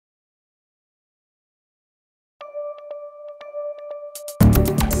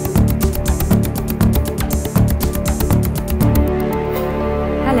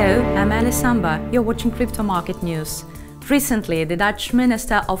I'm Alice Samba, you're watching Crypto Market News. Recently, the Dutch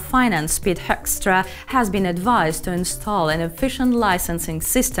Minister of Finance, Piet Hoekstra, has been advised to install an efficient licensing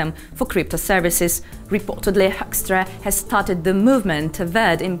system for crypto services. Reportedly, Hoekstra has started the movement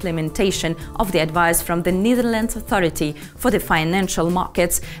toward implementation of the advice from the Netherlands Authority for the Financial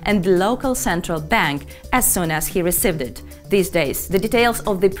Markets and the local central bank as soon as he received it. These days, the details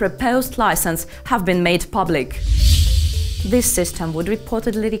of the proposed license have been made public. This system would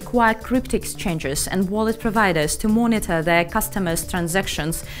reportedly require crypto exchanges and wallet providers to monitor their customers'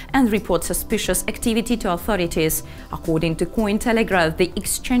 transactions and report suspicious activity to authorities. According to Cointelegraph, the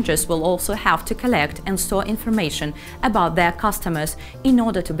exchanges will also have to collect and store information about their customers in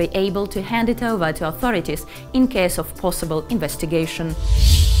order to be able to hand it over to authorities in case of possible investigation.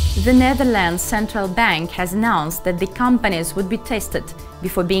 The Netherlands Central Bank has announced that the companies would be tested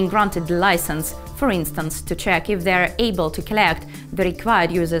before being granted the license, for instance, to check if they are able to collect the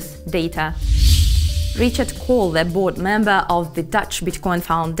required users' data. Richard Cole, the board member of the Dutch Bitcoin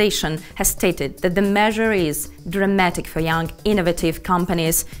Foundation, has stated that the measure is dramatic for young, innovative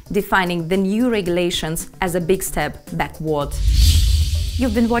companies, defining the new regulations as a big step backward.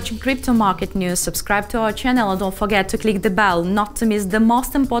 You've been watching Crypto Market News. Subscribe to our channel and don't forget to click the bell not to miss the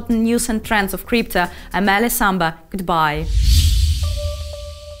most important news and trends of crypto. I'm Alice Samba. Goodbye.